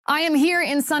I am here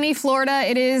in sunny Florida.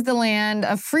 It is the land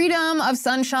of freedom, of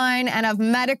sunshine, and of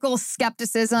medical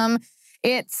skepticism.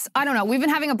 I don't know, we've been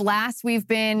having a blast. We've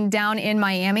been down in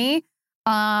Miami,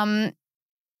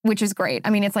 which is great.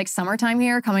 I mean, it's like summertime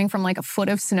here, coming from like a foot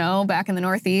of snow back in the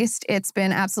Northeast. It's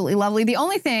been absolutely lovely. The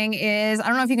only thing is, I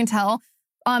don't know if you can tell,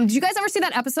 did you guys ever see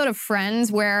that episode of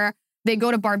Friends where they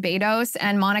go to Barbados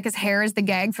and Monica's hair is the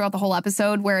gag throughout the whole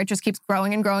episode, where it just keeps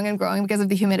growing and growing and growing because of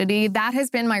the humidity? That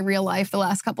has been my real life the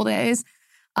last couple days.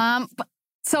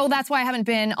 So that's why I haven't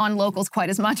been on Locals quite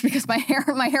as much, because my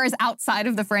hair is outside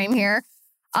of the frame here.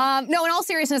 No, in all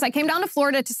seriousness, I came down to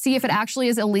Florida to see if it actually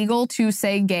is illegal to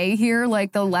say gay here,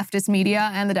 like the leftist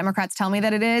media and the Democrats tell me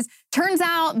that it is. Turns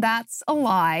out that's a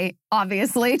lie,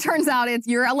 obviously. Turns out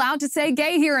you're allowed to say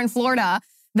gay here in Florida.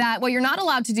 That what you're not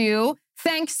allowed to do,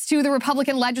 thanks to the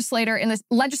Republican legislature in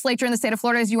the state of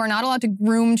Florida, is you are not allowed to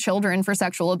groom children for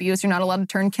sexual abuse. You're not allowed to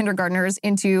turn kindergartners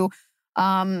into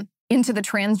the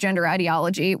transgender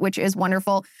ideology, which is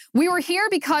wonderful. We were here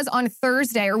because on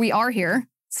Thursday, or we are here,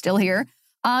 still here,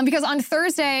 because on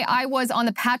Thursday I was on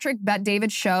the Patrick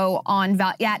Bet-David show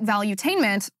at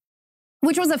Valuetainment,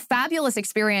 which was a fabulous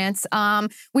experience.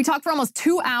 We talked for almost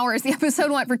 2 hours. The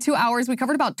episode went for 2 hours. We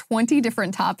covered about 20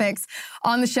 different topics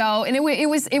on the show, and it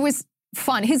was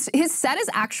fun. His set is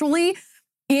actually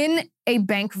in a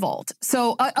bank vault.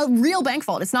 So a real bank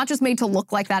vault. It's not just made to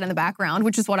look like that in the background,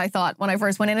 which is what I thought when I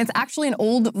first went in. It's actually an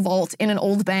old vault in an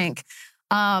old bank,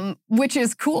 which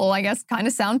is cool, I guess, kind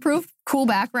of soundproof, cool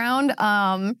background.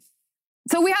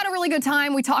 So we had a really good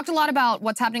time. We talked a lot about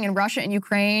what's happening in Russia and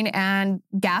Ukraine and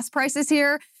gas prices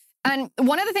here. And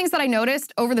one of the things that I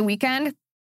noticed over the weekend,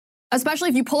 especially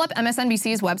if you pull up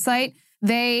MSNBC's website,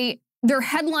 their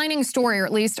headlining story, or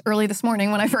at least early this morning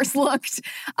when I first looked,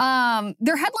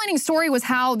 their headlining story was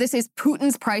how this is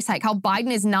Putin's price hike, how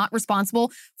Biden is not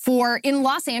responsible for, in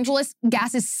Los Angeles,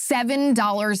 gas is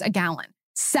 $7 a gallon.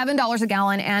 $7 a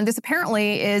gallon. And this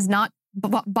apparently is not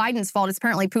Biden's fault. It's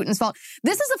apparently Putin's fault.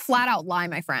 This is a flat out lie,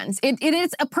 my friends. It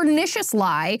is a pernicious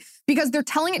lie, because they're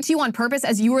telling it to you on purpose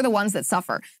as you are the ones that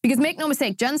suffer. Because make no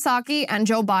mistake, Jen Psaki and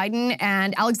Joe Biden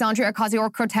and Alexandria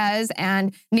Ocasio-Cortez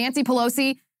and Nancy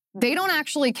Pelosi, they don't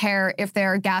actually care if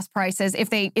their gas prices, if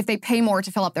they pay more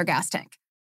to fill up their gas tank.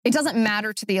 It doesn't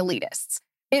matter to the elitists.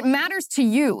 It matters to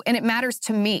you, and it matters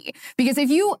to me. Because if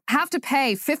you have to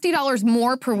pay $50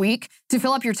 more per week to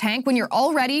fill up your tank when you're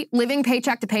already living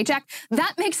paycheck to paycheck,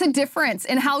 that makes a difference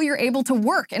in how you're able to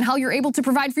work and how you're able to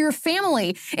provide for your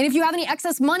family. And if you have any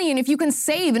excess money, and if you can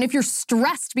save, and if you're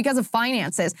stressed because of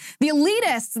finances. The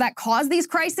elitists that cause these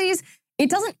crises, it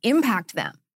doesn't impact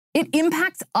them. It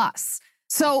impacts us.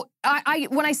 So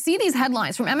when I see these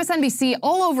headlines from MSNBC,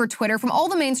 all over Twitter, from all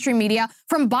the mainstream media,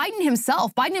 from Biden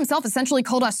himself essentially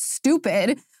called us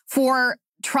stupid for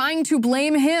trying to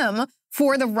blame him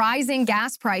for the rising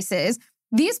gas prices.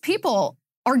 These people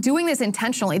are doing this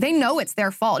intentionally. They know it's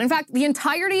their fault. In fact, the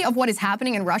entirety of what is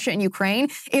happening in Russia and Ukraine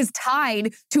is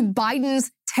tied to Biden's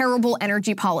terrible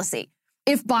energy policy.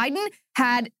 If Biden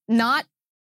had not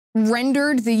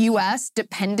rendered the U.S.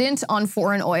 dependent on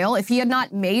foreign oil, if he had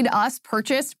not made us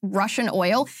purchase Russian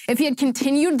oil, if he had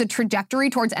continued the trajectory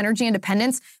towards energy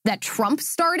independence that Trump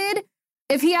started,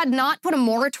 if he had not put a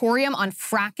moratorium on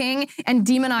fracking and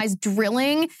demonized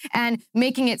drilling and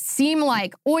making it seem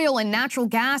like oil and natural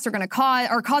gas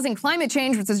are causing climate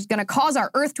change, which is going to cause our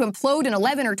Earth to implode in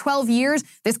 11 or 12 years,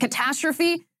 this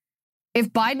catastrophe,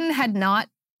 if Biden had not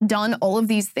done all of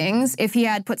these things, if he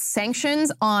had put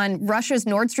sanctions on Russia's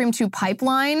Nord Stream 2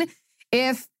 pipeline,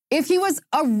 if he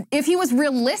was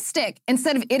realistic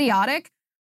instead of idiotic,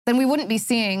 then we wouldn't be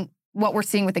seeing what we're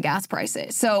seeing with the gas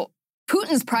prices. So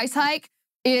Putin's price hike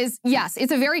is, yes,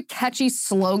 it's a very catchy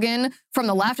slogan from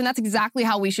the left, and that's exactly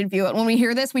how we should view it. When we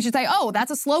hear this, we should say, oh,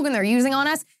 that's a slogan they're using on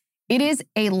us. It is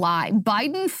a lie.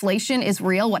 Bidenflation is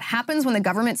real. What happens when the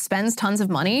government spends tons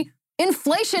of money?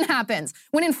 Inflation happens.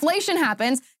 When inflation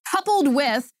happens, coupled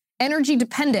with energy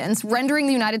dependence, rendering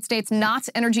the United States not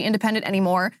energy independent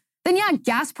anymore, then yeah,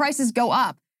 gas prices go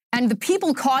up. And the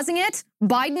people causing it,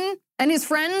 Biden and his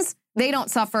friends, they don't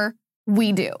suffer.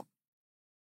 We do.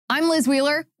 I'm Liz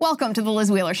Wheeler. Welcome to The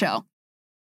Liz Wheeler Show.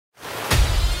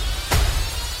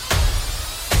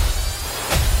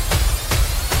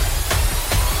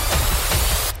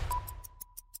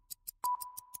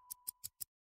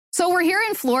 So we're here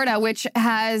in Florida, which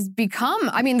has become,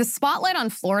 the spotlight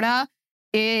on Florida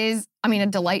is, I mean, a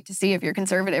delight to see if you're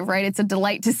conservative, right? It's a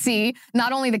delight to see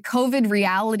not only the COVID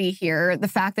reality here, the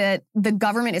fact that the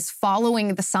government is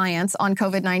following the science on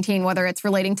COVID-19, whether it's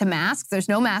relating to masks, there's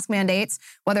no mask mandates,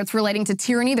 whether it's relating to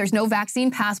tyranny, there's no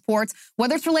vaccine passports,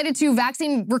 whether it's related to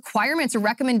vaccine requirements or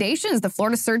recommendations, the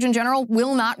Florida Surgeon General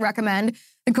will not recommend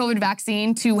the COVID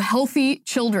vaccine to healthy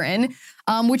children,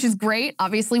 which is great.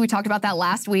 Obviously, we talked about that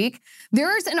last week.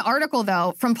 There's an article,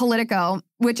 though, from Politico,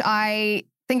 which I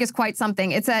think is quite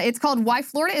something. It's called Why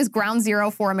Florida is Ground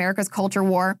Zero for America's Culture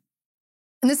War.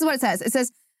 And this is what it says. It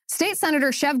says, State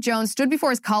Senator Chev Jones stood before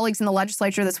his colleagues in the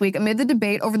legislature this week amid the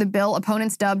debate over the bill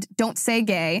opponents dubbed Don't Say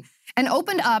Gay, and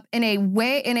opened up in a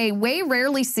way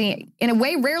rarely seen in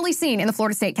the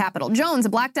Florida state capitol. Jones, a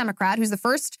black Democrat who's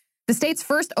the state's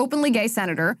first openly gay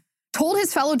senator, told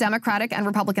his fellow Democratic and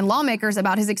Republican lawmakers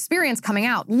about his experience coming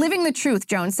out. Living the truth,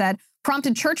 Jones said,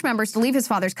 prompted church members to leave his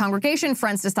father's congregation,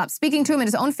 friends to stop speaking to him, and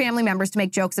his own family members to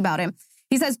make jokes about him.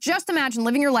 He says, just imagine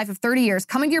living your life of 30 years,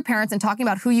 coming to your parents and talking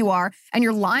about who you are, and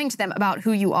you're lying to them about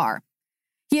who you are.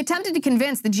 He attempted to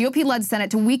convince the GOP-led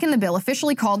Senate to weaken the bill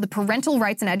officially called the Parental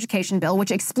Rights and Education Bill,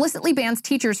 which explicitly bans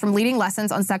teachers from leading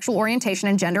lessons on sexual orientation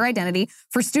and gender identity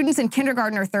for students in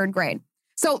kindergarten or third grade.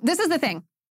 So this is the thing.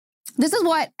 This is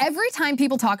what every time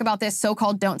people talk about this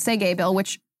so-called Don't Say Gay bill,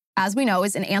 which, as we know,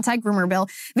 is an anti-groomer bill,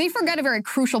 they forget a very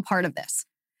crucial part of this.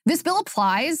 This bill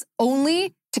applies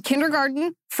only to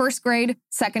kindergarten, first grade,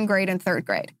 second grade, and third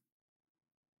grade.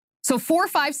 So 4,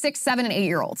 5, 6, 7, and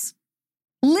 8-year-olds.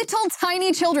 Little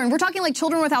tiny children. We're talking like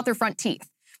children without their front teeth.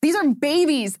 These are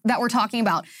babies that we're talking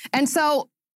about. And so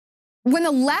when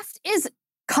the left is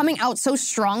coming out so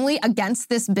strongly against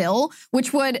this bill,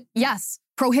 which would, yes,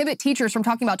 prohibit teachers from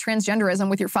talking about transgenderism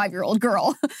with your 5-year-old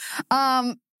girl,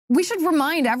 we should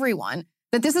remind everyone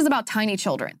that this is about tiny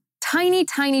children. Tiny,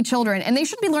 tiny children. And they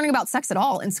shouldn't be learning about sex at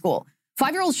all in school.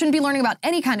 5-year-olds shouldn't be learning about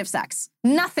any kind of sex.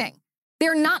 Nothing.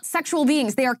 They're not sexual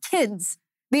beings. They are kids.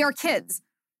 They are kids.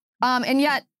 And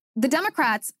yet the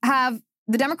Democrats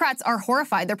are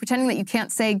horrified. They're pretending that you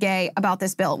can't say gay about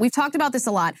this bill. We've talked about this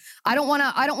a lot. I don't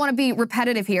want to be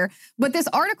repetitive here, but this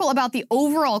article about the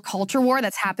overall culture war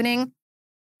that's happening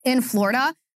in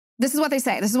Florida, this is what they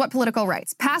say. This is what Politico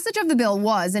writes. Passage of the bill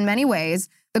was, in many ways,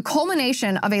 the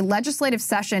culmination of a legislative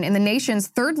session in the nation's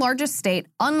third largest state,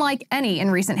 unlike any in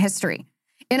recent history.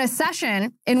 In a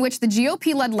session in which the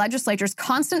GOP-led legislature's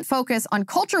constant focus on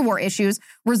culture war issues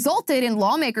resulted in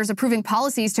lawmakers approving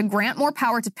policies to grant more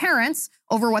power to parents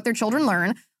over what their children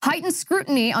learn, heighten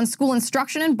scrutiny on school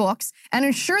instruction and books, and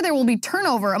ensure there will be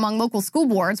turnover among local school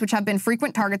boards, which have been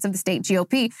frequent targets of the state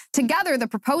GOP. Together, the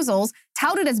proposals,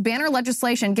 touted as banner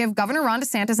legislation, give Governor Ron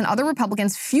DeSantis and other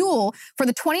Republicans fuel for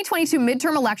the 2022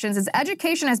 midterm elections, as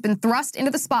education has been thrust into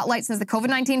the spotlight since the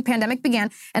COVID-19 pandemic began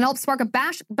and helped spark a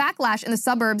backlash in the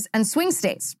suburbs and swing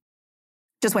states.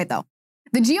 Just wait, though.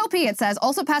 The GOP, it says,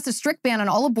 also passed a strict ban on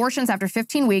all abortions after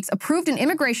 15 weeks, approved an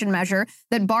immigration measure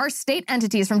that bars state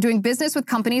entities from doing business with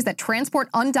companies that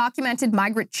transport undocumented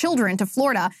migrant children to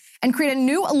Florida, and create a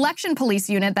new election police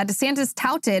unit that DeSantis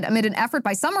touted amid an effort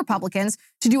by some Republicans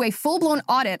to do a full-blown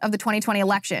audit of the 2020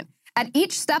 election. At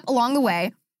each step along the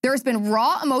way, there has been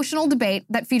raw emotional debate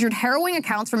that featured harrowing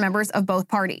accounts from members of both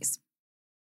parties.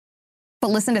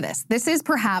 But listen to this. This is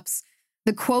perhaps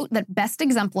the quote that best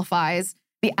exemplifies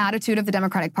the attitude of the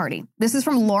Democratic Party. This is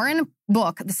from Lauren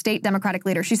Book, the state Democratic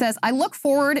leader. She says, I look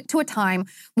forward to a time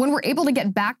when we're able to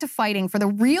get back to fighting for the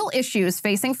real issues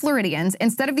facing Floridians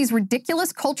instead of these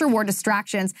ridiculous culture war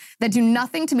distractions that do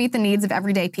nothing to meet the needs of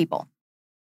everyday people.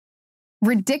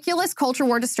 Ridiculous culture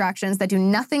war distractions that do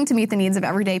nothing to meet the needs of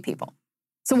everyday people.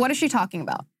 So what is she talking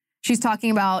about? She's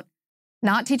talking about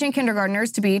not teaching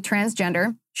kindergartners to be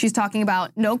transgender. She's talking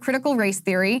about no critical race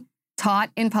theory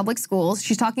taught in public schools.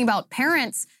 She's talking about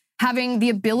parents having the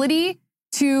ability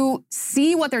to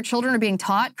see what their children are being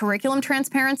taught, curriculum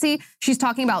transparency. She's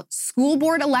talking about school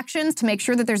board elections to make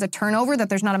sure that there's a turnover, that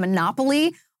there's not a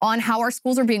monopoly on how our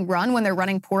schools are being run when they're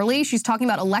running poorly. She's talking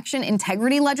about election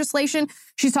integrity legislation.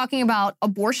 She's talking about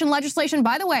abortion legislation.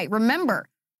 By the way, remember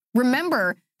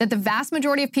that the vast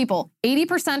majority of people,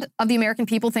 80% of the American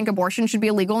people, think abortion should be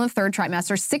illegal in the third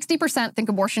trimester. 60% think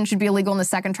abortion should be illegal in the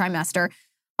second trimester.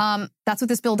 That's what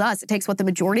this bill does. It takes what the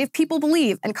majority of people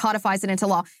believe and codifies it into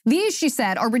law. These, she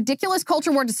said, are ridiculous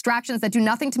culture war distractions that do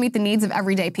nothing to meet the needs of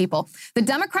everyday people. The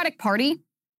Democratic Party,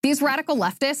 these radical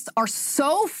leftists, are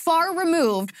so far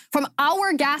removed from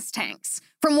our gas tanks,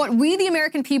 from what we, the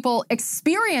American people,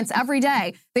 experience every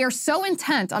day. They are so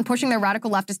intent on pushing their radical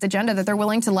leftist agenda that they're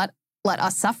willing to let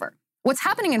us suffer. What's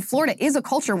happening in Florida is a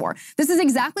culture war. This is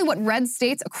exactly what red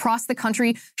states across the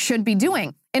country should be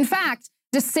doing. In fact,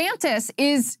 DeSantis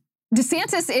is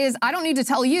DeSantis is, I don't need to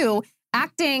tell you,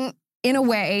 acting in a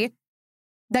way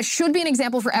that should be an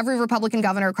example for every Republican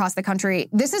governor across the country.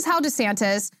 This is how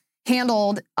DeSantis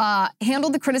handled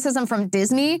the criticism from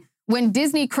Disney when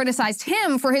Disney criticized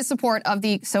him for his support of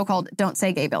the so-called Don't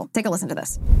Say Gay bill. Take a listen to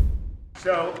this.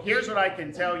 So here's what I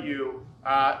can tell you.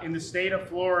 In the state of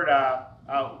Florida,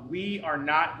 we are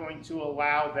not going to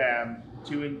allow them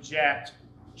to inject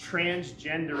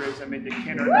transgenderism into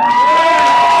kindergarten.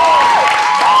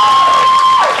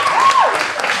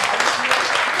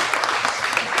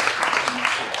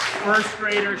 First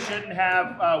graders shouldn't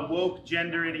have woke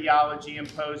gender ideology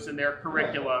imposed in their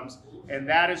curriculums. And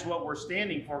that is what we're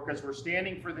standing for, because we're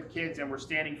standing for the kids and we're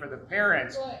standing for the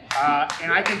parents.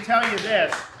 And I can tell you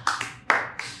this,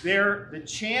 the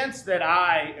chance that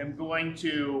I am going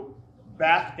to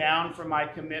back down from my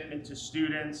commitment to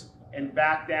students and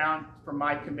back down from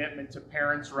my commitment to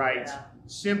parents' rights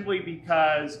simply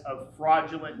because of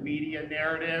fraudulent media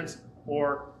narratives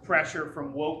or pressure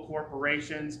from woke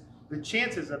corporations, the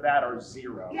chances of that are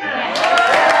zero.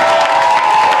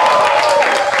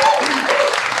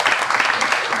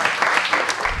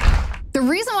 The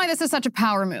reason why this is such a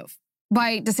power move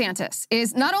by DeSantis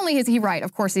is not only is he right,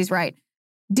 of course he's right,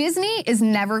 Disney is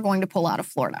never going to pull out of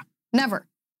Florida. Never.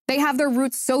 They have their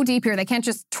roots so deep here, they can't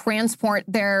just transport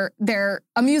their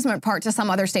amusement park to some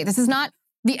other state. This is not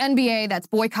the NBA that's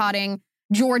boycotting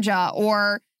Georgia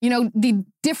or, the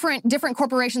different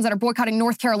corporations that are boycotting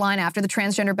North Carolina after the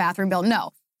transgender bathroom bill.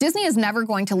 No, Disney is never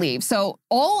going to leave. So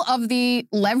all of the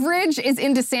leverage is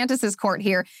in DeSantis's court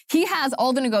here. He has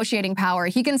all the negotiating power.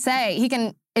 He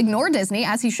can ignore Disney,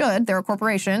 as he should. They're a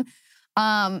corporation.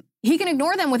 He can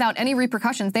ignore them without any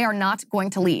repercussions. They are not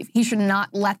going to leave. He should not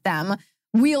let them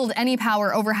wield any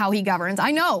power over how he governs.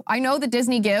 I know that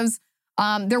Disney gives,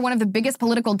 they're one of the biggest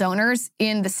political donors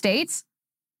in the States.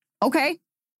 Okay,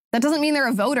 that doesn't mean they're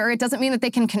a voter. It doesn't mean that they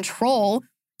can control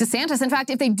DeSantis. In fact,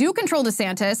 if they do control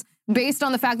DeSantis based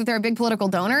on the fact that they're a big political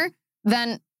donor,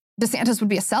 then DeSantis would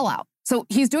be a sellout. So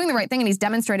he's doing the right thing and he's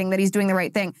demonstrating that he's doing the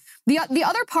right thing. The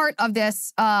other part of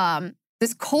this,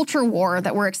 this culture war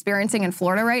that we're experiencing in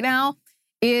Florida right now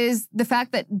is the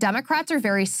fact that Democrats are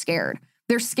very scared.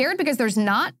 They're scared because there's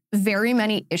not very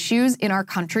many issues in our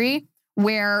country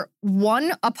where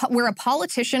a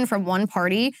politician from one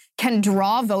party can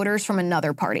draw voters from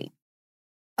another party.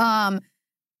 Not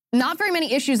very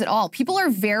many issues at all. People are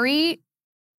very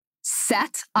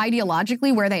set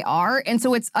ideologically where they are. And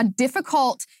so it's a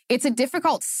difficult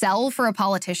sell for a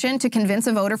politician to convince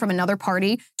a voter from another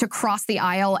party to cross the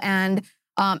aisle and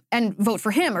vote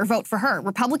for him or vote for her.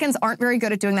 Republicans aren't very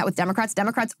good at doing that with Democrats.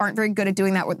 Democrats aren't very good at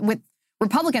doing that with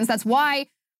Republicans. That's why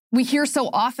we hear so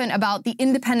often about the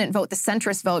independent vote, the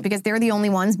centrist vote, because they're the only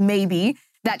ones maybe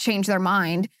that change their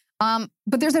mind. But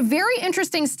there's a very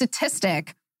interesting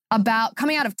statistic about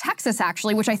coming out of Texas,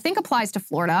 actually, which I think applies to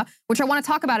Florida, which I want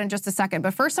to talk about in just a second.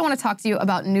 But first, I want to talk to you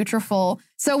about Nutrafol.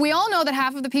 So we all know that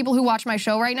half of the people who watch my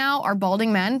show right now are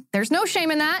balding men. There's no shame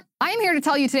in that. I am here to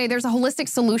tell you today there's a holistic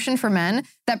solution for men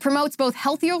that promotes both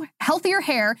healthier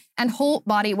hair and whole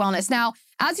body wellness. Now,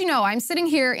 as you know, I'm sitting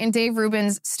here in Dave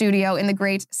Rubin's studio in the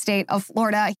great state of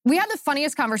Florida. We had the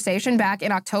funniest conversation back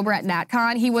in October at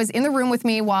NatCon. He was in the room with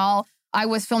me while I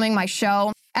was filming my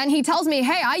show. And he tells me,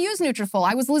 hey, I use Nutrafol.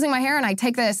 I was losing my hair and I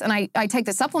take this and I take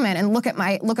this supplement and look at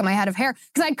my head of hair.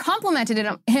 Because I'd complimented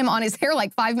him on his hair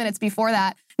like 5 minutes before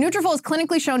that. Nutrafol is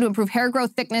clinically shown to improve hair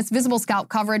growth, thickness, visible scalp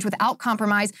coverage without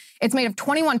compromise. It's made of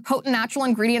 21 potent natural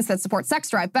ingredients that support sex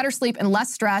drive, better sleep, and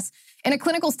less stress. In a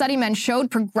clinical study, men showed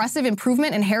progressive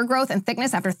improvement in hair growth and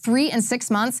thickness after 3 and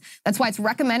 6 months. That's why it's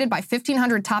recommended by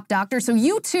 1,500 top doctors. So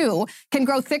you too can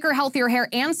grow thicker, healthier hair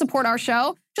and support our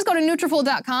show. Just go to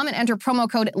Nutrafol.com and enter promo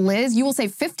code Liz. You will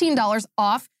save $15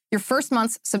 off your first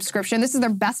month's subscription. This is their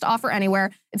best offer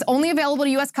anywhere. It's only available to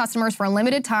U.S. customers for a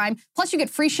limited time. Plus, you get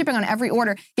free shipping on every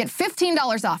order. Get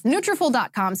 $15 off.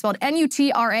 Nutrafol.com, spelled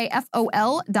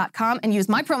Nutrafol.com, and use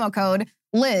my promo code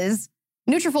Liz.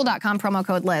 Nutrafol.com, promo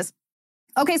code Liz.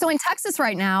 Okay, so in Texas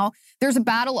right now, there's a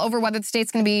battle over whether the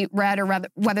state's going to be red or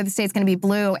whether the state's going to be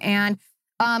blue. And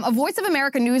a Voice of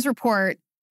America news report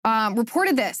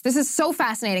reported this. This is so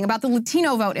fascinating about the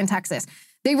Latino vote in Texas.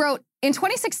 They wrote, in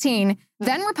 2016,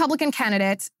 then Republican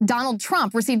candidate Donald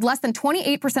Trump received less than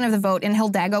 28% of the vote in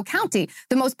Hidalgo County,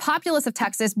 the most populous of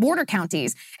Texas border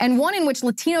counties, and one in which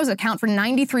Latinos account for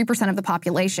 93% of the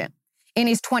population. In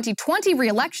his 2020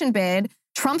 re-election bid,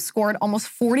 Trump scored almost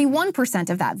 41%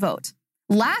 of that vote.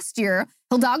 Last year,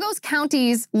 Hidalgo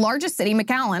County's largest city,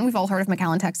 McAllen, we've all heard of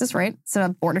McAllen, Texas, right? It's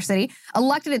a border city,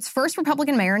 elected its first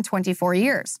Republican mayor in 24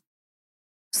 years.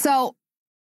 So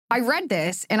I read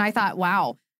this and I thought,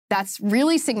 wow, that's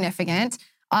really significant.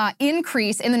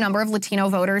 increase in the number of Latino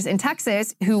voters in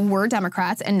Texas who were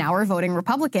Democrats and now are voting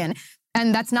Republican.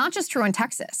 And that's not just true in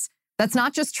Texas. That's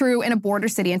not just true in a border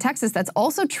city in Texas. That's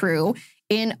also true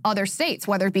in other states,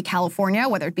 whether it be California,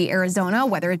 whether it be Arizona,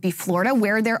 whether it be Florida,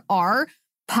 where there are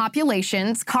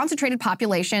populations, concentrated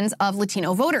populations of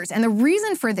Latino voters. And the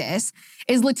reason for this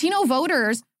is Latino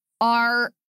voters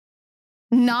are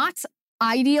not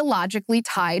ideologically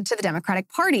tied to the Democratic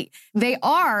Party. They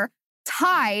are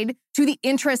tied to the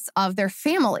interests of their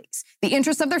families, the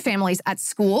interests of their families at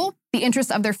school, the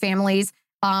interests of their families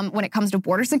when it comes to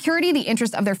border security, the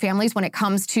interest of their families when it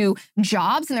comes to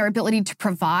jobs and their ability to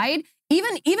provide,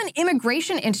 even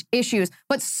immigration issues,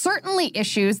 but certainly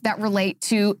issues that relate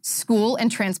to school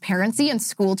and transparency and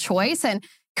school choice and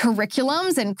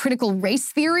curriculums and critical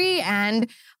race theory and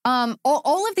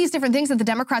all of these different things that the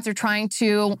Democrats are trying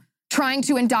to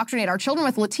indoctrinate our children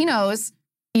with. Latinos,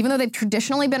 even though they've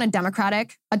traditionally been a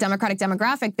Democratic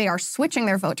demographic, they are switching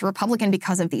their vote to Republican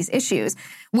because of these issues,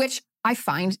 which I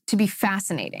find to be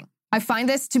fascinating. I find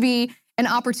this to be an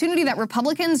opportunity that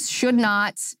Republicans should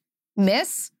not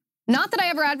miss. Not that I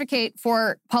ever advocate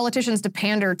for politicians to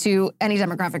pander to any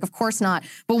demographic, of course not.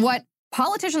 But what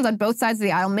politicians on both sides of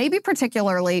the aisle, maybe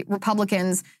particularly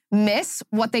Republicans, miss,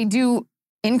 what they do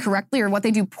incorrectly or what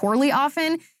they do poorly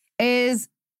often, is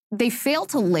they fail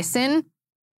to listen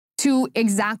to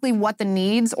exactly what the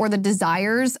needs or the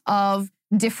desires of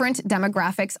different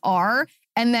demographics are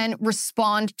and then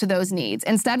respond to those needs.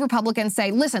 Instead, Republicans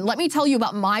say, listen, let me tell you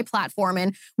about my platform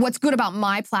and what's good about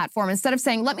my platform, instead of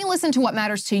saying, let me listen to what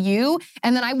matters to you,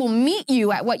 and then I will meet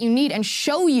you at what you need and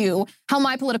show you how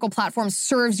my political platform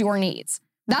serves your needs.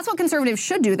 That's what conservatives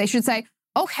should do. They should say,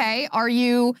 okay, are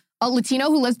you a Latino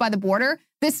who lives by the border?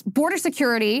 This border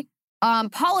security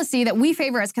policy that we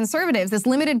favor as conservatives, this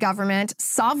limited government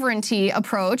sovereignty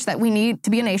approach that we need to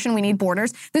be a nation, we need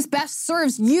borders. This best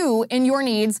serves you in your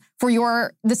needs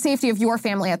for the safety of your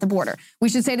family at the border. We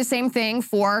should say the same thing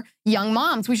for young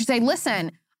moms. We should say,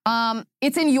 listen,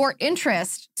 it's in your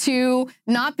interest to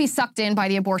not be sucked in by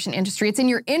the abortion industry. It's in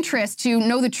your interest to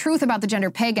know the truth about the gender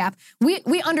pay gap.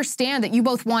 We understand that you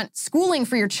both want schooling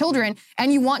for your children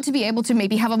and you want to be able to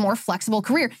maybe have a more flexible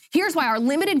career. Here's why our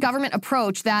limited government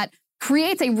approach that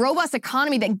creates a robust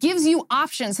economy that gives you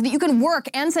options so that you can work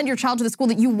and send your child to the school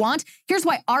that you want. Here's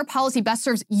why our policy best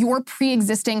serves your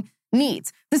pre-existing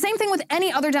needs. The same thing with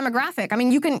any other demographic. I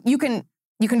mean, you can do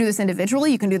this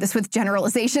individually. You can do this with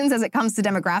generalizations as it comes to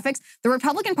demographics. The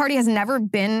Republican Party has never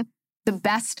been the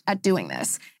best at doing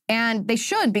this. And they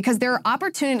should, because there are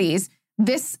opportunities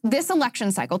this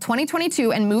election cycle,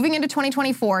 2022 and moving into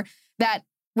 2024, that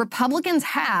Republicans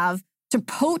have to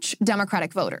poach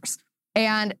Democratic voters.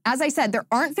 And as I said, there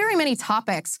aren't very many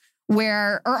topics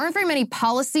aren't very many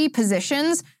policy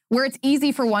positions where it's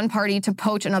easy for one party to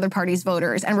poach another party's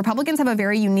voters. And Republicans have a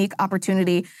very unique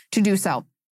opportunity to do so.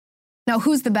 Now,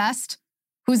 who's the best?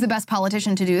 Who's the best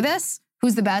politician to do this?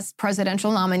 Who's the best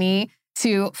presidential nominee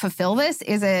to fulfill this?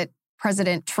 Is it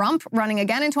President Trump running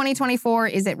again in 2024?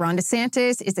 Is it Ron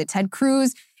DeSantis? Is it Ted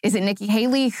Cruz? Is it Nikki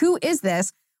Haley? Who is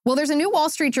this? Well, there's a new Wall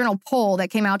Street Journal poll that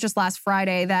came out just last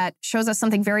Friday that shows us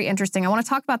something very interesting. I want to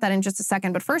talk about that in just a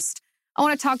second. But first, I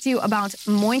want to talk to you about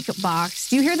Moinkbox.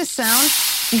 Do you hear the sound?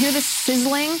 Do you hear the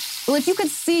sizzling? Well, if you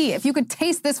could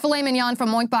taste this filet mignon from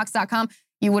Moinkbox.com,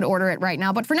 you would order it right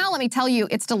now. But for now, let me tell you,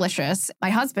 it's delicious. My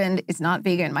husband is not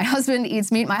vegan. My husband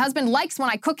eats meat. My husband likes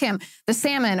when I cook him the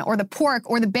salmon or the pork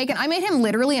or the bacon. I made him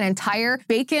literally an entire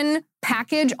bacon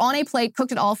package on a plate,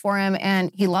 cooked it all for him, and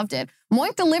he loved it.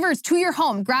 Moink delivers to your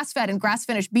home grass-fed and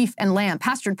grass-finished beef and lamb,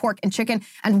 pastured pork and chicken,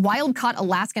 and wild-caught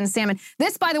Alaskan salmon.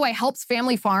 This, by the way, helps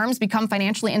family farms become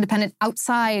financially independent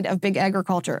outside of big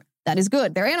agriculture. That is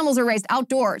good. Their animals are raised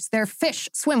outdoors. Their fish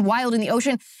swim wild in the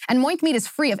ocean. And Moink meat is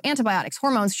free of antibiotics,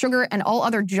 hormones, sugar, and all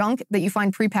other junk that you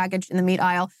find prepackaged in the meat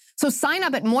aisle. So sign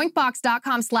up at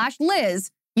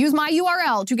moinkbox.com/Liz. Use my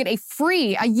URL to get a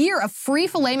year of free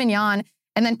filet mignon,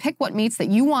 and then pick what meats that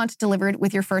you want delivered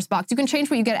with your first box. You can change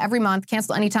what you get every month,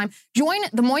 cancel anytime. Join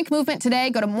the Moink movement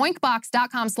today. Go to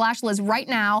moinkbox.com/Liz right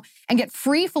now and get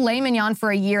free filet mignon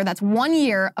for a year. That's 1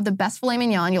 year of the best filet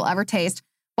mignon you'll ever taste.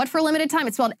 But for a limited time,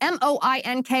 it's spelled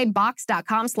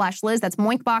moinkbox.com/Liz. That's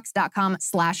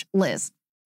moinkbox.com/Liz.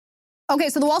 Okay,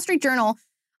 so the Wall Street Journal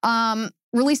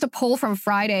released a poll from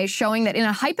Friday showing that in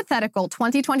a hypothetical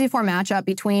 2024 matchup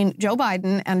between Joe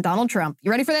Biden and Donald Trump,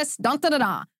 you ready for this?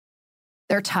 Dun-da-da-da.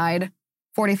 They're tied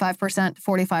 45% to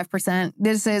 45%.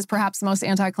 This is perhaps the most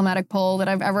anticlimactic poll that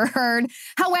I've ever heard.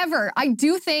 However, I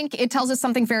do think it tells us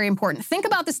something very important. Think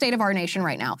about the state of our nation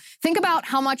right now. Think about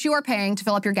how much you are paying to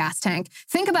fill up your gas tank.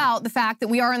 Think about the fact that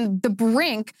we are on the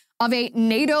brink of a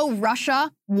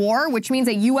NATO-Russia war, which means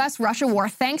a U.S.-Russia war,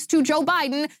 thanks to Joe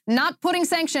Biden not putting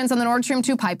sanctions on the Nord Stream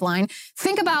 2 pipeline.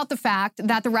 Think about the fact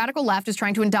that the radical left is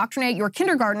trying to indoctrinate your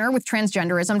kindergartner with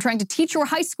transgenderism, trying to teach your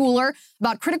high schooler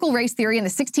about critical race theory and the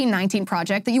 1619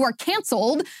 Project, that you are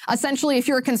canceled, essentially, if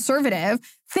you're a conservative.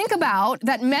 Think about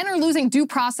that men are losing due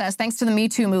process thanks to the Me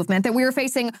Too movement, that we are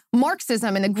facing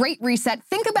Marxism and the Great Reset.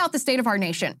 Think about the state of our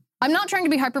nation. I'm not trying to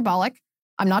be hyperbolic.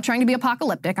 I'm not trying to be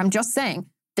apocalyptic. I'm just saying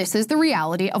this is the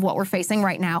reality of what we're facing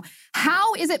right now.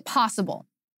 How is it possible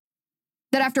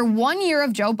that after 1 year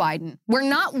of Joe Biden, where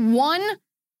not one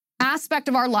aspect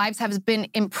of our lives has been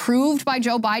improved by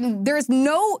Joe Biden,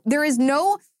 there is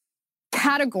no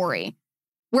category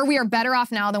where we are better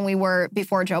off now than we were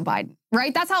before Joe Biden,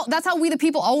 right? That's how we the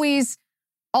people always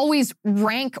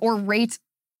rank or rate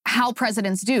how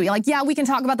presidents do. Like, yeah, we can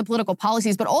talk about the political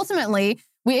policies, but ultimately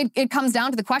it comes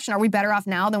down to the question, are we better off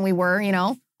now than we were,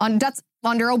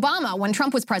 under Obama when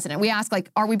Trump was president? We ask, like,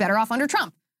 are we better off under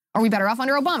Trump? Are we better off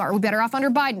under Obama? Are we better off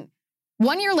under Biden?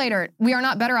 1 year later, we are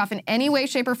not better off in any way,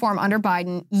 shape, or form under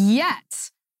Biden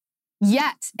yet.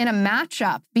 Yet, in a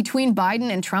matchup between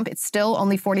Biden and Trump, it's still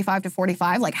only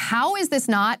 45-45. Like, how is this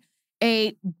not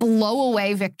a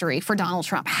blow-away victory for Donald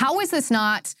Trump? How is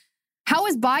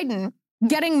Biden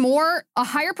getting a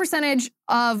higher percentage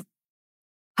of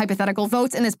hypothetical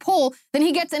votes in this poll than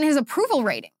he gets in his approval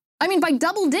rating? I mean, by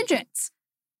double digits.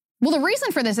 Well, the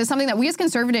reason for this is something that we as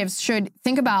conservatives should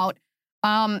think about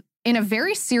in a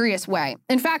very serious way.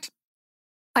 In fact,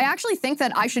 I actually think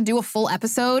that I should do a full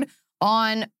episode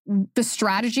on the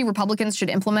strategy Republicans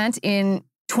should implement in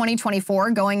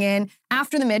 2024, going in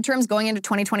after the midterms, going into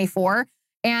 2024,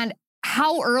 and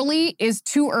how early is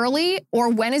too early, or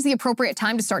when is the appropriate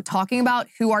time to start talking about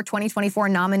who our 2024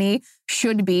 nominee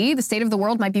should be. The state of the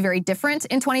world might be very different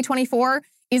in 2024.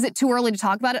 Is it too early to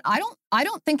talk about it? I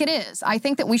don't think it is. I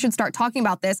think that we should start talking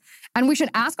about this, and we should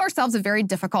ask ourselves a very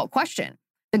difficult question.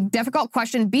 The difficult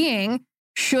question being,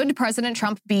 should President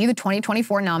Trump be the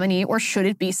 2024 nominee, or should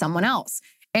it be someone else?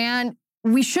 And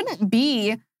we shouldn't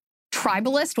be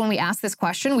tribalist when we ask this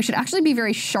question. We should actually be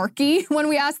very sharky when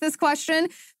we ask this question,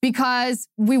 because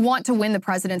we want to win the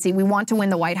presidency. We want to win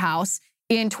the White House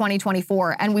in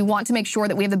 2024. And we want to make sure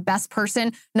that we have the best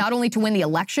person, not only to win the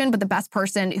election, but the best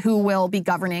person who will be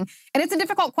governing. And it's a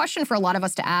difficult question for a lot of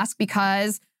us to ask,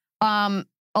 because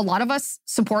a lot of us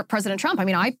support President Trump. I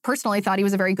mean, I personally thought he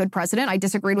was a very good president. I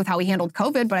disagreed with how he handled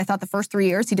COVID, but I thought the first 3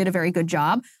 years he did a very good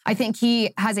job. I think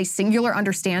he has a singular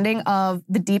understanding of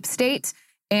the deep state,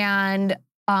 and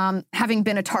having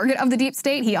been a target of the deep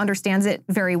state, he understands it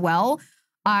very well.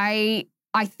 I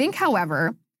think,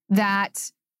 however,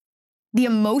 that the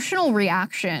emotional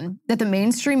reaction that the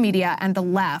mainstream media and the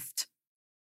left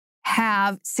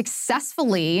have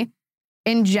successfully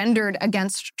engendered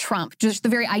against Trump, just the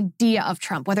very idea of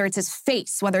Trump, whether it's his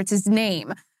face, whether it's his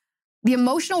name, the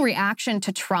emotional reaction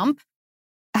to Trump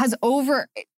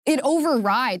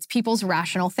overrides people's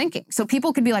rational thinking. So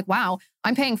people could be like, wow,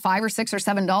 I'm paying $5 or $6 or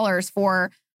 $7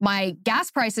 for my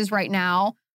gas prices right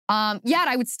now. Yet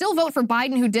I would still vote for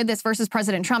Biden, who did this, versus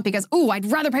President Trump, because,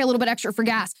 I'd rather pay a little bit extra for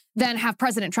gas than have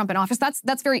President Trump in office.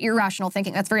 That's very irrational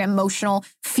thinking. That's very emotional,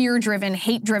 fear-driven,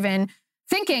 hate-driven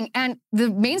thinking. And the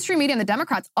mainstream media and the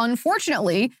Democrats,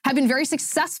 unfortunately, have been very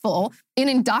successful in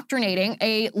indoctrinating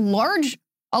a large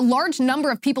number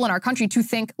of people in our country to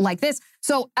think like this.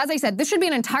 So, as I said, this should be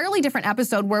an entirely different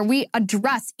episode where we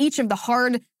address each of the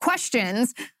hard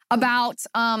questions about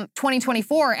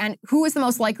 2024 and who is the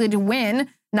most likely to win,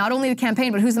 not only the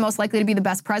campaign, but who's the most likely to be the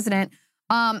best president.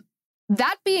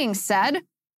 That being said,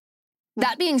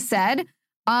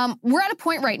 we're at a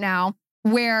point right now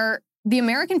where the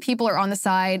American people are on the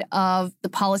side of the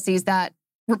policies that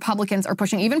Republicans are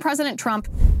pushing. Even President Trump,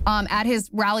 at his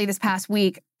rally this past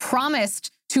week,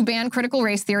 promised to ban critical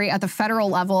race theory at the federal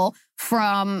level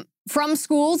from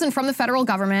schools and from the federal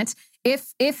government,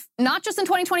 if not just in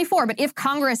 2024, but if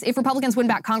Republicans win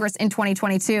back Congress in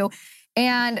 2022.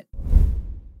 And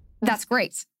that's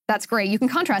great. That's great. You can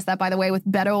contrast that, by the way, with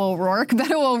Beto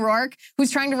O'Rourke, who's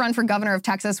trying to run for governor of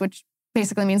Texas, which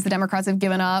basically means the Democrats have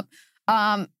given up.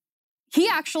 He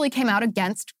actually came out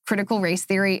against critical race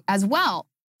theory as well.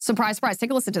 Surprise, surprise.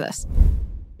 Take a listen to this.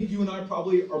 You and I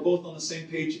probably are both on the same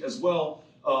page as well.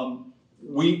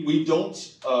 We don't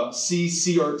see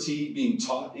CRT being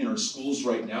taught in our schools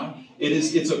right now.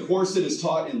 It's a course that is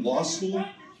taught in law school.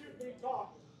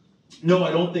 No,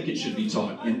 I don't think it should be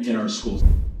taught in our schools.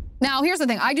 Now, here's the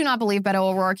thing. I do not believe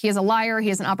Beto O'Rourke. He is a liar. He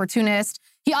is an opportunist.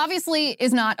 He obviously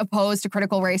is not opposed to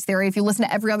critical race theory. If you listen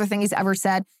to every other thing he's ever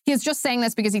said, he is just saying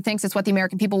this because he thinks it's what the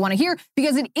American people want to hear,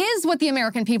 because it is what the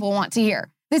American people want to hear.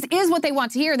 This is what they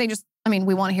want to hear. They just I mean,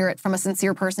 we want to hear it from a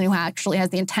sincere person who actually has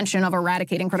the intention of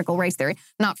eradicating critical race theory,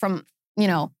 not from, you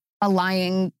know, a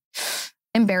lying,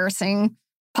 embarrassing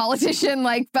politician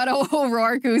like Beto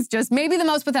O'Rourke, who's just maybe the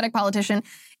most pathetic politician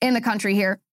in the country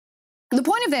here. The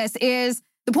point of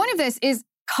this is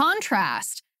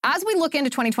contrast. As we look into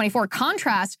 2024,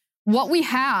 contrast what we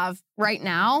have right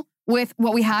now with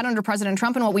what we had under President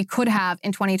Trump and what we could have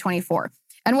in 2024.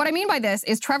 And what I mean by this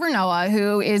is Trevor Noah,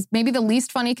 who is maybe the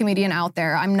least funny comedian out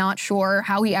there. I'm not sure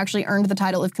how he actually earned the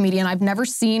title of comedian. I've never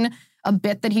seen a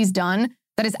bit that he's done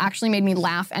that has actually made me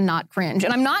laugh and not cringe.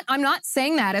 And I'm not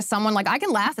saying that as someone like I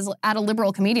can laugh at a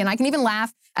liberal comedian. I can even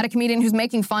laugh at a comedian who's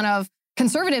making fun of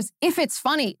conservatives if it's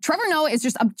funny. Trevor Noah is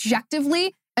just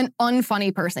objectively an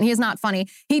unfunny person. He is not funny.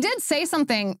 He did say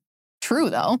something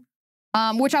true though,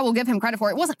 which I will give him credit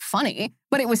for. It wasn't funny,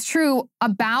 but it was true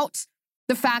about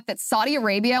the fact that Saudi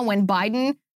Arabia, when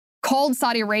Biden called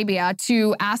Saudi Arabia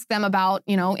to ask them about,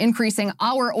 you know, increasing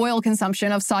our oil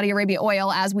consumption of Saudi Arabia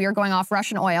oil as we are going off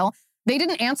Russian oil, they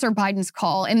didn't answer Biden's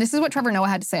call. And this is what Trevor Noah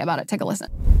had to say about it. Take a listen.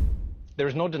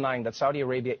 There's no denying that Saudi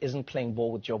Arabia isn't playing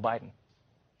ball with Joe Biden.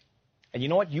 And you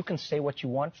know what? You can say what you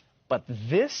want, but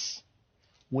this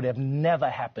would have never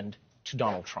happened to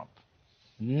Donald Trump.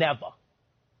 Never.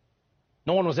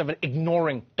 No one was ever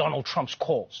ignoring Donald Trump's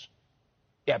calls.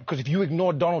 Yeah, because if you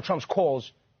ignored Donald Trump's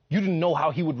calls, you didn't know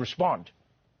how he would respond.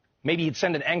 Maybe he'd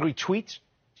send an angry tweet,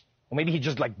 or maybe he'd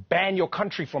just like ban your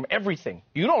country from everything.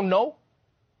 You don't know.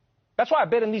 That's why I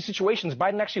bet in these situations,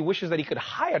 Biden actually wishes that he could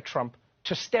hire Trump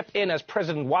to step in as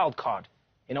President Wildcard.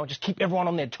 You know, just keep everyone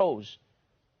on their toes.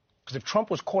 Because if Trump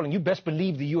was calling, you best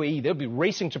believe the UAE, they'll be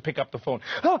racing to pick up the phone.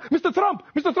 Oh, Mr. Trump,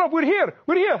 we're here,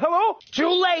 hello? Too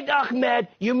late, Ahmed.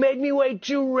 You made me wait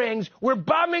 2 rings. We're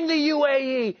bombing the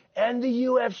UAE and the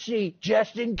UFC,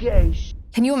 just in case.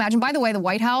 Can you imagine? By the way, the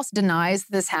White House denies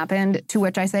this happened, to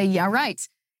which I say, yeah, right.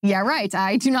 Yeah, right.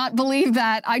 I do not believe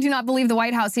that. I do not believe the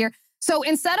White House here. So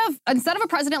instead of a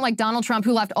president like Donald Trump,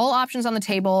 who left all options on the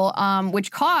table,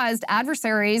 which caused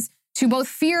adversaries to both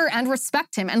fear and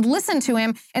respect him and listen to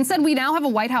him, instead we now have a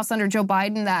White House under Joe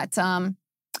Biden that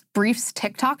briefs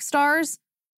TikTok stars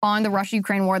on the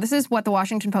Russia-Ukraine war. This is what the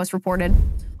Washington Post reported.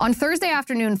 On Thursday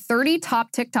afternoon, 30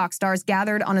 top TikTok stars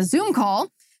gathered on a Zoom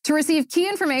call to receive key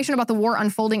information about the war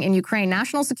unfolding in Ukraine.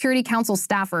 National Security Council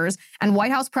staffers and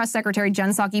White House Press Secretary Jen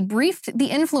Psaki briefed the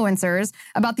influencers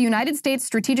about the United States'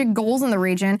 strategic goals in the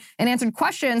region and answered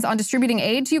questions on distributing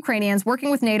aid to Ukrainians,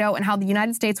 working with NATO, and how the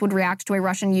United States would react to a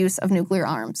Russian use of nuclear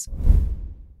arms.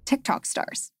 TikTok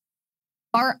stars.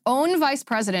 Our own vice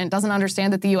president doesn't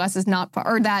understand that the U.S. is not,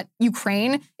 or that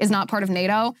Ukraine is not part of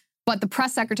NATO, but the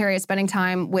press secretary is spending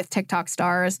time with TikTok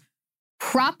stars.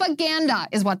 Propaganda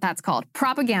is what that's called.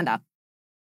 Propaganda.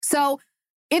 So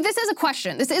if this is a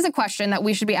question that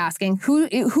we should be asking.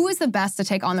 Who is the best to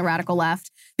take on the radical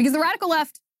left? Because the radical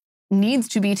left needs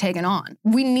to be taken on.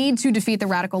 We need to defeat the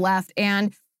radical left.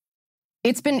 And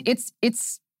it's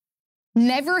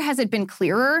never has it been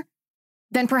clearer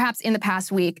than perhaps in the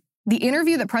past week. The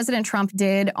interview that President Trump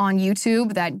did on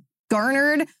YouTube that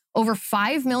garnered over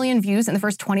 5 million views in the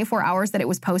first 24 hours that it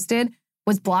was posted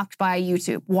was blocked by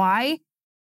YouTube. Why?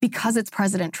 Because it's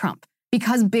President Trump.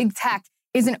 Because big tech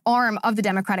is an arm of the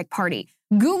Democratic Party.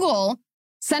 Google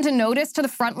sent a notice to the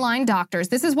frontline doctors.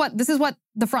 This is what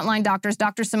the frontline doctors,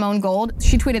 Dr. Simone Gold,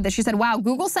 she tweeted this. She said, wow,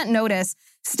 Google sent notice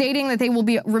stating that they will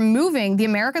be removing the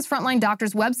America's Frontline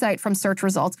Doctors website from search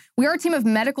results. We are a team of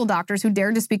medical doctors who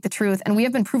dared to speak the truth, and we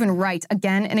have been proven right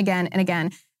again and again and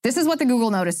again. This is what the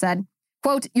Google notice said.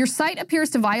 Quote, your site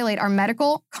appears to violate our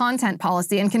medical content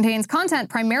policy and contains content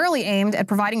primarily aimed at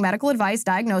providing medical advice,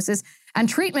 diagnosis, and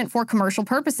treatment for commercial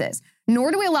purposes.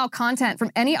 Nor do we allow content from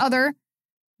any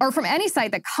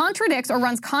site that contradicts or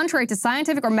runs contrary to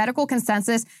scientific or medical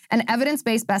consensus and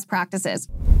evidence-based best practices.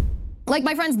 Like,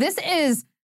 my friends, this is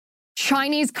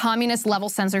Chinese communist level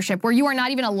censorship where you are not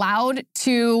even allowed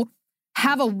to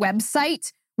have a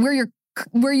website where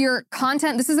your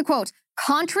content, this is a quote,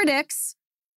 contradicts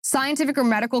scientific or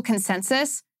medical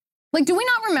consensus. Like, do we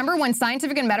not remember when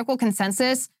scientific and medical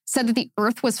consensus said that the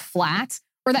earth was flat,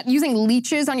 or that using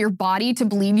leeches on your body to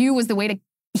bleed you was the way to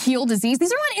heal disease?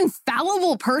 These are not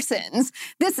infallible persons.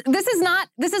 This is not,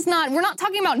 we're not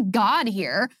talking about God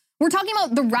here. We're talking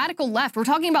about the radical left. We're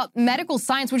talking about medical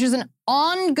science, which is an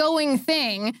ongoing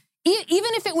thing.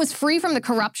 Even if it was free from the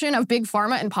corruption of big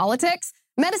pharma and politics,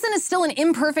 medicine is still an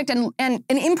imperfect and an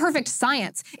imperfect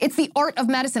science. It's the art of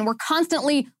medicine. We're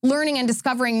constantly learning and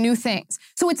discovering new things.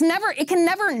 So it can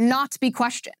never not be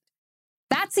questioned.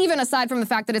 That's even aside from the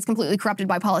fact that it's completely corrupted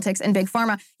by politics and big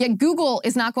pharma. Yet Google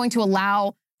is not going to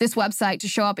allow this website to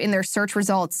show up in their search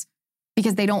results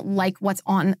because they don't like what's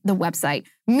on the website.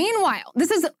 Meanwhile,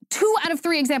 this is 2 out of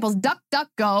 3 examples.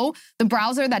 DuckDuckGo, the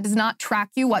browser that does not track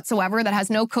you whatsoever, that has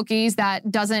no cookies,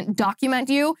 that doesn't document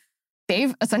you,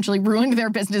 they've essentially ruined their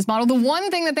business model. The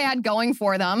one thing that they had going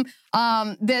for them,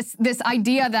 this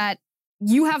idea that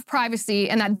you have privacy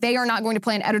and that they are not going to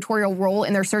play an editorial role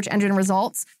in their search engine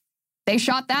results, they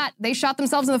shot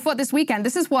themselves in the foot this weekend.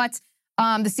 This is what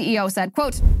the CEO said,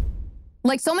 quote,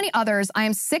 "Like so many others, I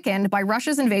am sickened by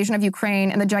Russia's invasion of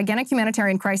Ukraine and the gigantic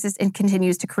humanitarian crisis it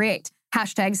continues to create.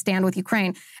 Hashtag stand with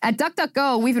Ukraine. At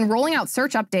DuckDuckGo, we've been rolling out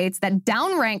search updates that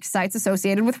downrank sites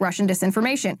associated with Russian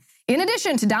disinformation. In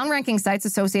addition to downranking sites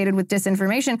associated with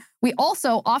disinformation, we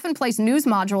also often place news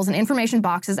modules and information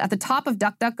boxes at the top of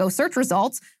DuckDuckGo search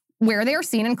results where they are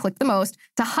seen and clicked the most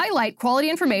to highlight quality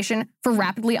information for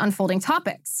rapidly unfolding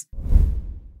topics."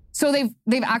 So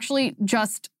they've actually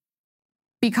just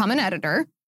become an editor.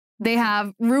 They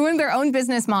have ruined their own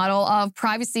business model of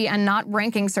privacy and not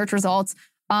ranking search results.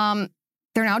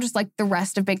 They're now just like the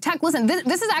rest of big tech. Listen,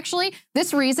 this is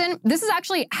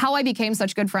actually how I became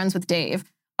such good friends with Dave.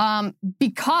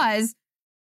 Because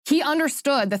he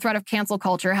understood the threat of cancel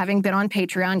culture, having been on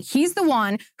Patreon. He's the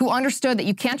one who understood that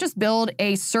you can't just build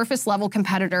a surface level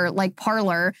competitor like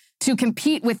Parler to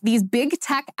compete with these big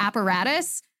tech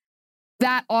apparatus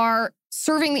that are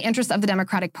serving the interests of the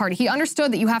Democratic Party. He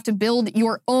understood that you have to build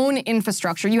your own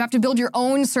infrastructure. You have to build your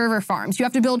own server farms. You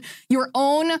have to build your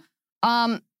own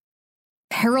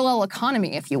parallel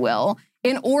economy, if you will,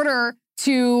 in order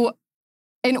to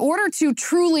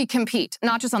truly compete,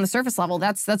 not just on the surface level.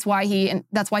 That's why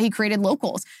he created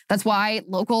Locals. That's why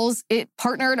Locals, it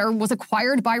partnered or was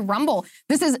acquired by Rumble.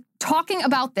 This is talking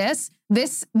about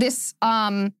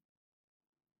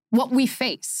what we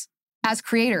face as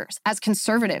creators, as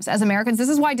conservatives, as Americans. This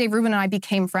is why Dave Rubin and I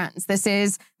became friends. This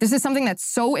is something that's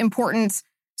so important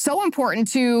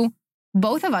to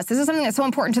both of us. This is something that's so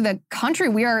important to the country.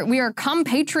 We are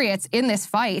compatriots in this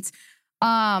fight.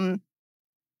 And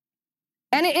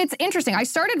it's interesting. I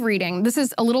started reading. This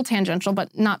is a little tangential,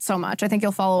 but not so much. I think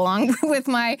you'll follow along with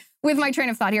my train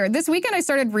of thought here. This weekend, I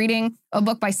started reading a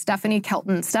book by Stephanie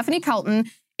Kelton. Stephanie Kelton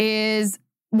is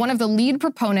one of the lead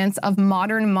proponents of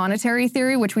modern monetary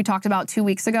theory, which we talked about 2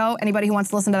 weeks ago. Anybody who wants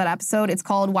to listen to that episode, it's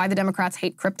called Why the Democrats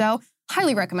Hate Crypto.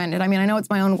 Highly recommend it. I mean, I know it's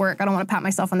my own work. I don't want to pat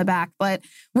myself on the back, but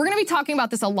we're going to be talking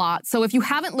about this a lot. So if you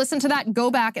haven't listened to that, go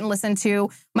back and listen to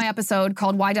my episode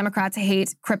called Why Democrats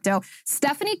Hate Crypto.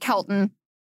 Stephanie Kelton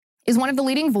is one of the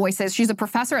leading voices. She's a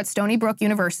professor at Stony Brook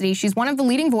University. She's one of the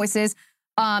leading voices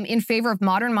in favor of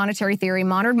modern monetary theory.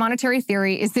 Modern monetary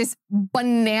theory is this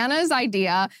bananas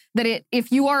idea that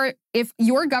if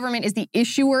your government is the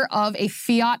issuer of a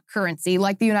fiat currency,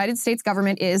 like the United States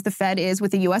government is, the Fed is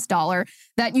with the US dollar,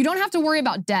 that you don't have to worry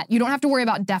about debt. You don't have to worry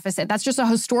about deficit. That's just a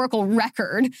historical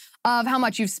record of how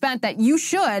much you've spent, that you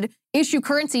should issue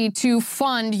currency to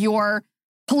fund your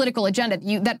political agenda.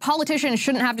 That politicians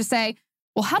shouldn't have to say,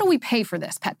 well, how do we pay for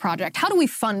this pet project? How do we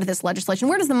fund this legislation?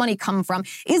 Where does the money come from?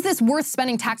 Is this worth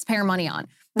spending taxpayer money on?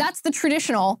 That's the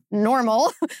traditional,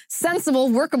 normal, sensible,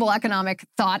 workable economic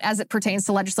thought as it pertains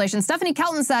to legislation. Stephanie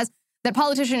Kelton says that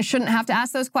politicians shouldn't have to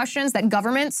ask those questions, that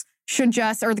governments should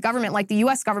just, or the government like the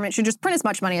US government should just print as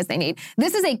much money as they need.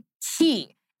 This is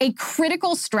a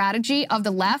critical strategy of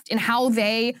the left in how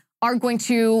they are going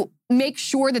to make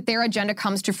sure that their agenda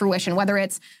comes to fruition, whether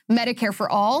it's Medicare for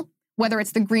all, whether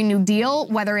it's the Green New Deal,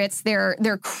 whether it's their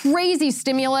crazy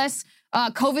stimulus,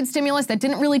 COVID stimulus that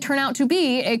didn't really turn out to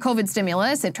be a COVID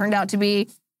stimulus. It turned out to be,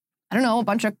 I don't know, a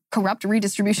bunch of corrupt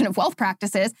redistribution of wealth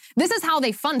practices. This is how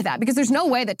they fund that, because there's no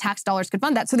way that tax dollars could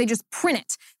fund that. So they just print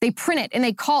it. They print it and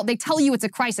they tell you it's a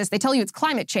crisis. They tell you it's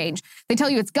climate change. They tell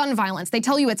you it's gun violence. They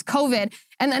tell you it's COVID.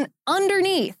 And then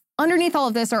underneath all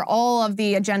of this are all of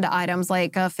the agenda items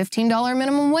like a $15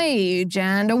 minimum wage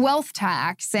and a wealth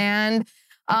tax and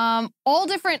all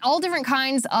different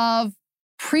kinds of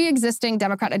pre-existing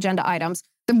Democrat agenda items.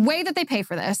 The way that they pay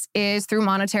for this is through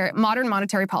modern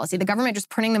monetary policy, the government just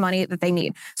printing the money that they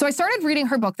need. So I started reading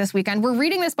her book this weekend. We're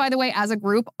reading this, by the way, as a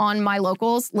group on my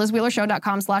Locals,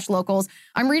 LizWheelerShow.com/locals.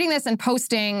 I'm reading this and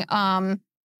posting, the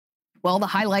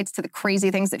highlights to the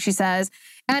crazy things that she says.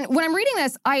 And when I'm reading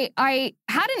this, I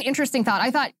had an interesting thought.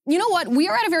 I thought, you know what? We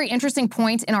are at a very interesting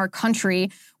point in our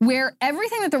country where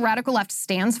everything that the radical left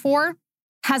stands for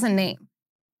has a name.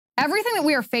 Everything that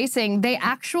we are facing, they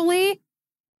actually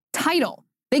title.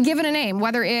 They give it a name,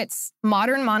 whether it's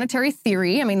modern monetary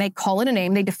theory. I mean, they call it a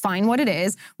name. They define what it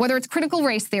is. Whether it's critical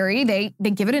race theory, they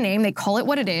give it a name. They call it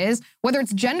what it is. Whether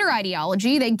it's gender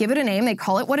ideology, they give it a name. They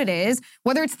call it what it is.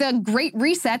 Whether it's the Great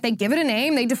Reset, they give it a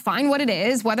name. They define what it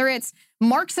is. Whether it's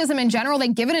Marxism in general. They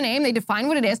give it a name, they define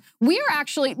what it is. We are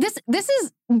actually,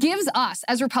 gives us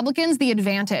as Republicans the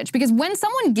advantage, because when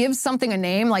someone gives something a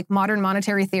name like modern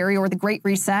monetary theory or the Great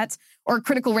Reset or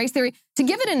critical race theory, to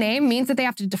give it a name means that they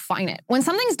have to define it. When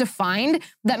something's defined,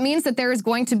 that means that there is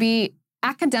going to be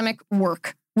academic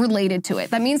work related to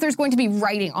it. That means there's going to be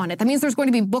writing on it. That means there's going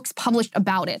to be books published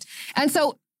about it. And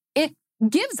so it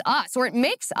gives us, or it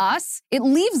makes us, it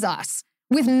leaves us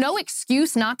with no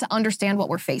excuse not to understand what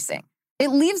we're facing. It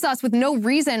leaves us with no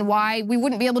reason why we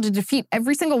wouldn't be able to defeat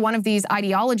every single one of these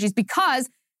ideologies, because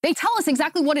they tell us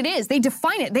exactly what it is. They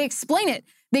define it. They explain it.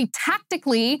 They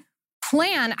tactically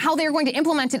plan how they're going to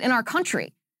implement it in our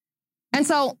country. And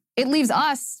so it leaves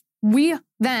us, we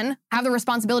then have the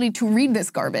responsibility to read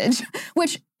this garbage,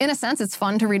 which in a sense, it's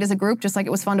fun to read as a group, just like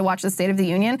it was fun to watch the State of the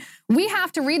Union. We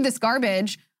have to read this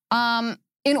garbage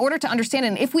in order to understand it.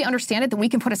 And if we understand it, then we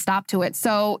can put a stop to it.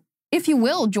 So if you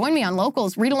will, join me on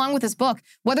Locals, read along with this book.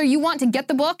 Whether you want to get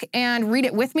the book and read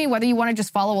it with me, whether you want to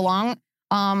just follow along,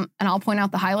 and I'll point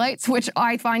out the highlights, which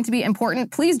I find to be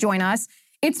important, please join us.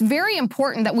 It's very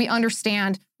important that we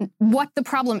understand what the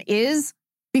problem is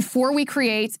before we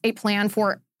create a plan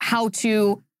for how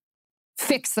to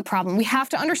fix the problem. We have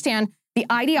to understand the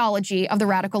ideology of the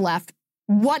radical left,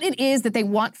 what it is that they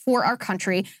want for our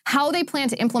country, how they plan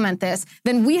to implement this.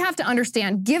 Then we have to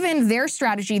understand, given their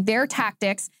strategy, their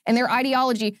tactics, and their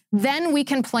ideology, then we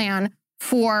can plan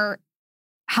for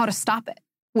how to stop it.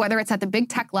 Whether it's at the big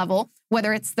tech level,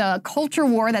 whether it's the culture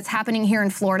war that's happening here in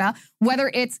Florida,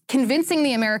 whether it's convincing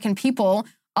the American people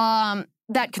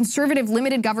that conservative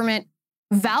limited government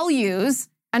values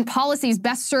and policies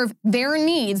best serve their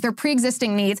needs, their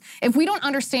pre-existing needs. If we don't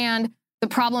understand the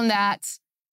problem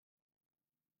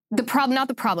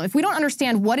if we don't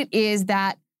understand what it is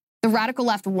that the radical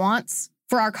left wants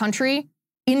for our country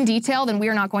in detail, then we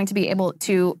are not going to be able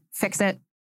to fix it.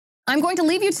 I'm going to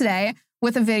leave you today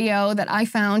with a video that I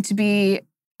found to be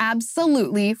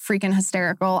absolutely freaking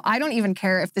hysterical. I don't even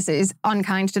care if this is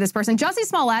unkind to this person. Jussie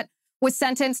Smollett was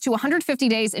sentenced to 150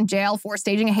 days in jail for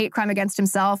staging a hate crime against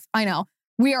himself. I know.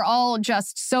 We are all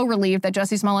just so relieved that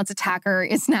Jussie Smollett's attacker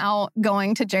is now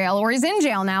going to jail, or is in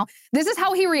jail now. This is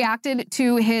how he reacted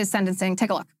to his sentencing.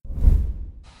 Take a look.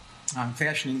 I'm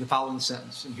fashioning the following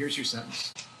sentence, and here's your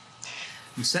sentence.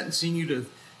 I'm sentencing you to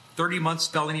 30 months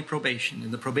felony probation,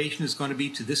 and the probation is going to be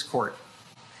to this court.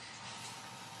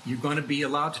 You're going to be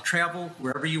allowed to travel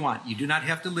wherever you want. You do not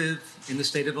have to live in the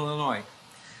state of Illinois.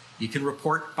 You can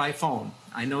report by phone.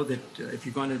 I know that if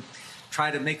you're going to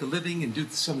try to make a living and do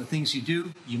some of the things you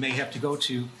do, you may have to go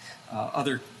to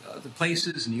other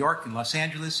places, New York and Los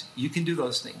Angeles. You can do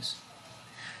those things.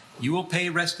 You will pay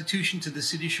restitution to the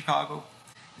city of Chicago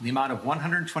in the amount of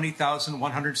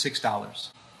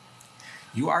 $120,106.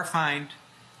 You are fined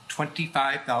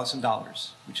 $25,000,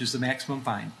 which is the maximum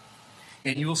fine.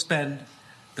 And you will spend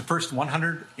the first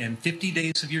 150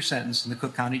 days of your sentence in the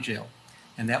Cook County Jail.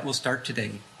 And that will start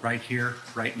today, right here,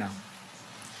 right now.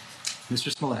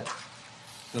 Mr. Smollett,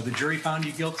 though the jury found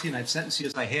you guilty and I've sentenced you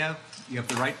as I have, you have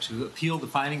the right to appeal the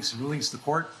findings and rulings of the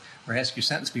court or ask your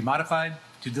sentence to be modified.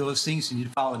 To do those things, you need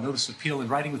to file a notice of appeal in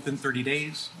writing within 30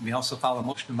 days. You may also file a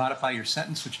motion to modify your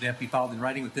sentence, which would have to be filed in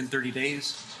writing within 30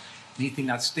 days. Anything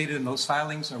not stated in those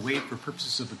filings are waived for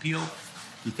purposes of appeal.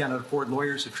 If you cannot afford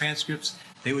lawyers or transcripts,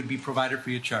 they would be provided for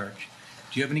your charge.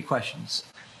 Do you have any questions?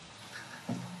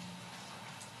 No,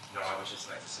 I would just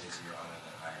like to say to Your Honor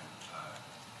that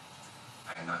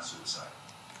I am not suicidal.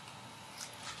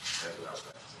 That's what I was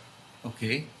going to say.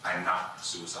 Okay. I am not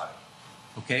suicidal.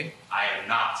 Okay. I am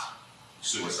not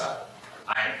suicidal.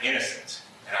 I am innocent,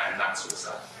 and I am not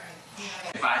suicidal.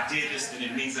 If I did this, then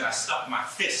it means that I stuck my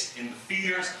fist in the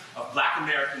fears of Black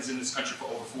Americans in this country for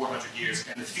over 400 years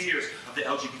and the fears of the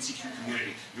LGBTQ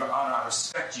community. Your Honor, I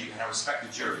respect you and I respect the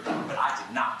jury, but I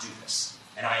did not do this.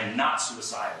 And I am not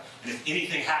suicidal. And if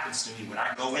anything happens to me when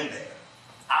I go in there,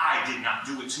 I did not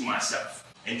do it to myself.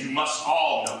 And you must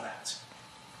all know that.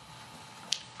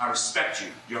 I respect you,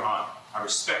 Your Honor. I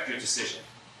respect your decision.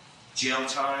 Jail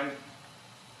time.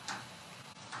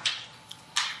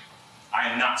 I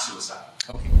am not suicidal.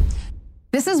 Okay.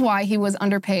 This is why he was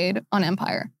underpaid on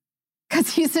Empire.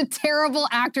 Because he's a terrible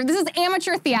actor. This is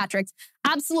amateur theatrics.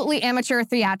 Absolutely amateur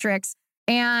theatrics.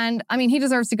 And I mean, he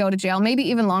deserves to go to jail, maybe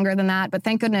even longer than that. But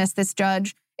thank goodness this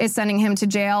judge is sending him to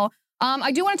jail.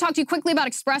 I do want to talk to you quickly about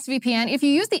ExpressVPN. If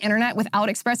you use the internet without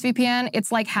ExpressVPN,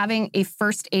 it's like having a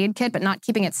first aid kit, but not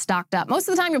keeping it stocked up. Most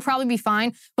of the time, you'll probably be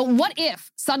fine. But what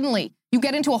if suddenly you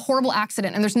get into a horrible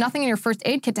accident and there's nothing in your first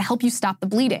aid kit to help you stop the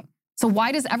bleeding? So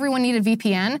why does everyone need a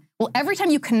VPN? Well, every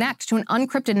time you connect to an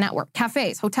unencrypted network,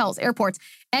 cafes, hotels, airports,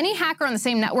 any hacker on the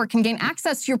same network can gain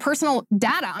access to your personal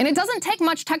data. And it doesn't take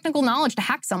much technical knowledge to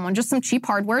hack someone, just some cheap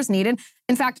hardware is needed.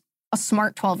 In fact, a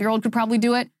smart 12-year-old could probably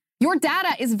do it. Your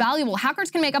data is valuable.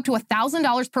 Hackers can make up to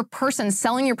 $1,000 per person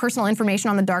selling your personal information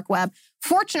on the dark web.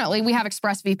 Fortunately, we have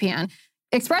ExpressVPN.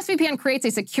 ExpressVPN creates a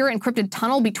secure encrypted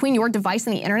tunnel between your device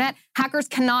and the internet. Hackers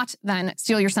cannot then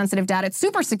steal your sensitive data. It's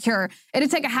super secure. It'd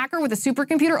take a hacker with a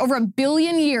supercomputer over 1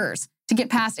 billion years to get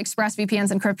past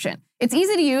ExpressVPN's encryption. It's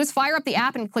easy to use. Fire up the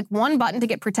app and click one button to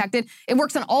get protected. It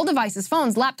works on all devices,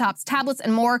 phones, laptops, tablets,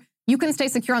 and more. You can stay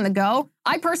secure on the go.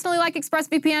 I personally like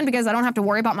ExpressVPN because I don't have to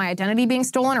worry about my identity being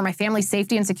stolen or my family's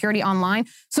safety and security online.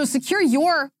 So secure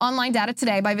your online data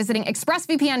today by visiting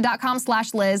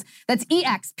expressvpn.com/Liz. That's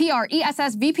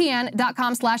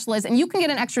expressvpn.com/Liz. And you can get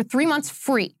an extra 3 months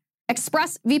free.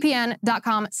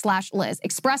 expressvpn.com/Liz.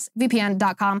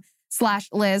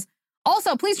 expressvpn.com/Liz.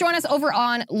 Also, please join us over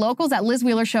on Locals at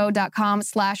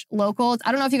LizWheelerShow.com/locals.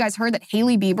 I don't know if you guys heard that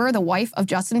Hailey Bieber, the wife of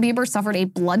Justin Bieber, suffered a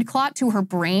blood clot to her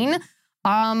brain.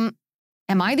 Am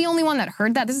I the only one that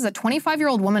heard that? This is a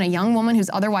 25-year-old woman, a young woman who's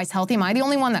otherwise healthy. Am I the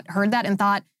only one that heard that and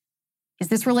thought, is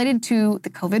this related to the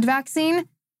COVID vaccine?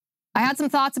 I had some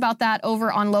thoughts about that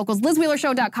over on Locals,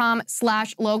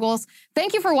 LizWheelerShow.com/locals.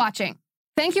 Thank you for watching.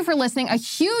 Thank you for listening. A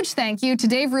huge thank you to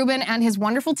Dave Rubin and his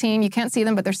wonderful team. You can't see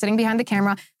them, but they're sitting behind the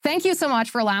camera. Thank you so much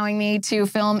for allowing me to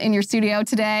film in your studio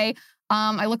today.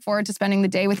 I look forward to spending the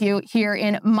day with you here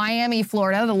in Miami,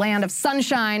 Florida, the land of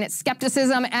sunshine,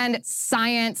 skepticism, and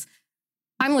science.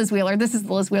 I'm Liz Wheeler. This is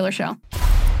The Liz Wheeler Show.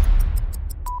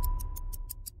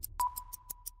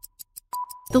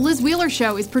 The Liz Wheeler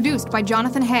Show is produced by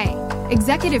Jonathan Hay,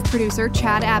 executive producer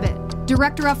Chad Abbott,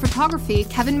 director of photography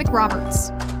Kevin McRoberts,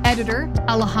 editor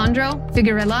Alejandro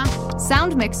Figuerella,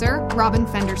 sound mixer Robin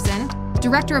Fenderson,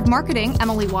 director of marketing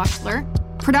Emily Wachsler,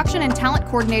 production and talent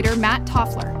coordinator Matt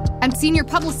Toffler, and senior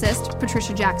publicist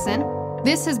Patricia Jackson.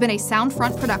 This has been a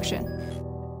Soundfront production.